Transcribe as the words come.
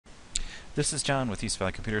This is John with East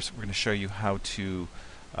Valley Computers. We're going to show you how to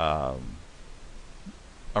a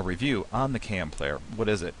review on the KMplayer. What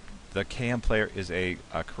is it? The KMplayer is a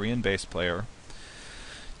Korean-based player.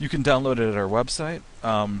 You can download it at our website.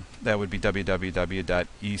 That would be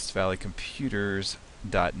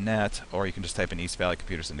www.eastvalleycomputers.net, or you can just type in East Valley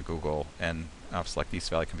Computers into Google and select East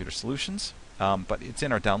Valley Computer Solutions. But it's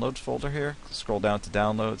in our downloads folder here. Scroll down to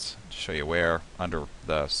downloads to show you where, under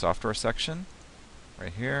the software section,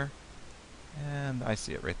 right here. And I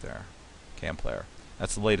see it right there, KMplayer.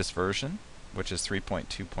 That's the latest version, which is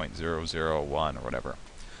 3.2.001 or whatever.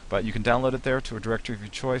 But you can download it there to a directory of your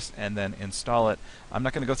choice and then install it. I'm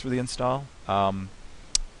not going to go through the install.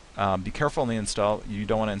 Be careful on the install. You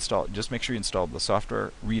don't want to install, just make sure you install the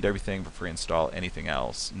software, read everything before you install anything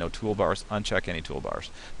else. No toolbars, uncheck any toolbars.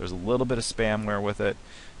 There's a little bit of spamware with it.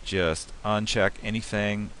 Just uncheck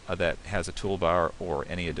anything that has a toolbar or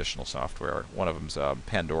any additional software. One of them's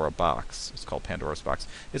Pandora Box. It's called Pandora's Box.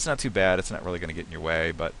 It's not too bad. It's not really going to get in your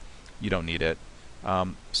way, but you don't need it.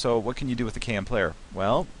 So what can you do with the KMplayer?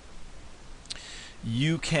 Well,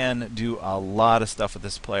 you can do a lot of stuff with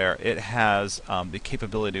this player. It has the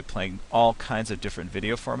capability of playing all kinds of different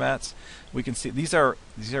video formats. We can see these are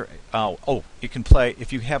you can play,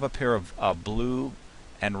 if you have a pair of blue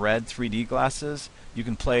and red 3D glasses, you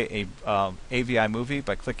can play a AVI movie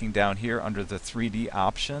by clicking down here under the 3D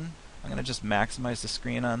option. I'm going to just maximize the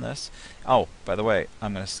screen on this. Oh, by the way,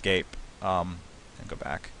 I'm going to escape and go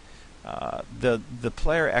back. The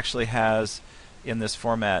player actually has, in this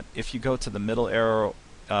format, if you go to the middle arrow,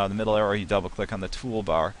 you double click on the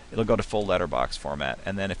toolbar, it'll go to full letterbox format.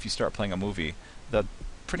 And then if you start playing a movie,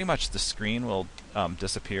 pretty much the screen will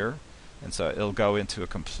disappear, and so it'll go into a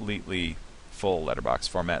completely full letterbox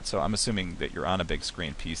format. So I'm assuming that you're on a big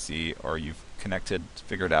screen PC, or you've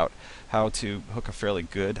figured out how to hook a fairly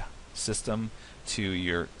good system to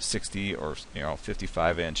your 60 or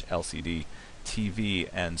 55-inch LCD TV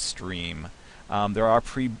and stream. There are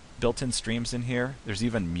built-in streams in here. There's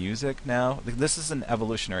even music now. This is an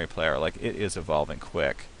evolutionary player. Like, it is evolving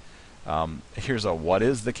quick. Here's a what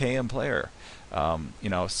is the KMplayer?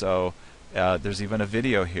 There's even a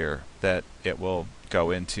video here that it will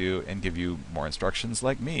go into and give you more instructions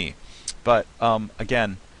like me. But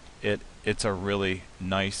again, it's a really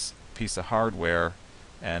nice piece of hardware,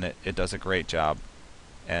 and it does a great job.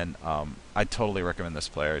 And I totally recommend this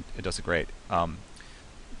player. It does a great.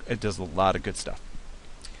 It does a lot of good stuff.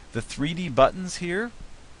 The 3D buttons here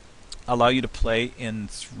allow you to play in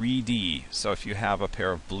 3D. So if you have a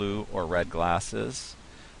pair of blue or red glasses,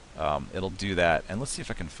 it'll do that. And let's see if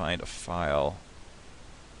I can find a file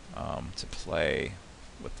to play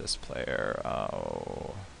with this player.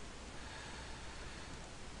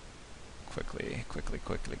 Quickly.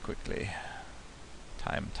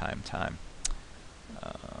 Time.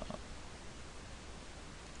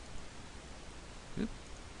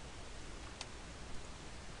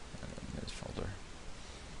 Folder.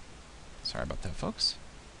 Sorry about that, folks.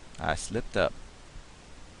 I slipped up.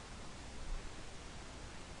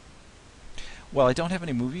 Well, I don't have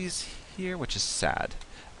any movies here, which is sad.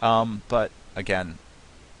 But again,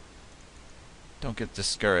 don't get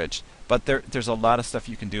discouraged. But there's a lot of stuff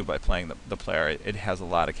you can do by playing the player. It has a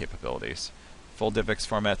lot of capabilities. Full DivX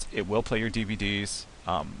formats. It will play your DVDs.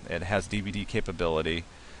 It has DVD capability.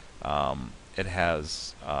 It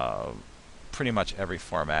has pretty much every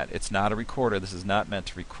format. It's not a recorder. This is not meant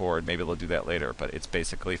to record. Maybe they'll do that later, but its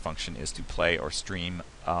basically function is to play or stream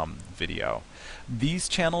video. These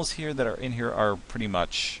channels here that are in here are pretty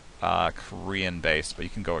much Korean based, but you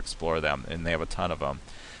can go explore them, and they have a ton of them.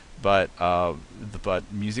 But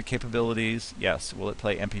music capabilities, yes. Will it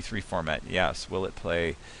play MP3 format? Yes. Will it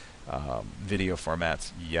play video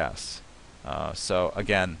formats? Yes. So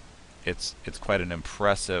again, it's quite an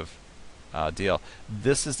impressive deal.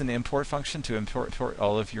 This is an import function to import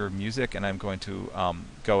all of your music, and I'm going to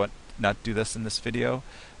not do this in this video,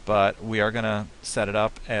 but we are going to set it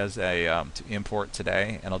up as a to import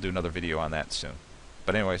today, and I'll do another video on that soon.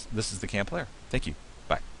 But anyways, this is the KMplayer. Thank you.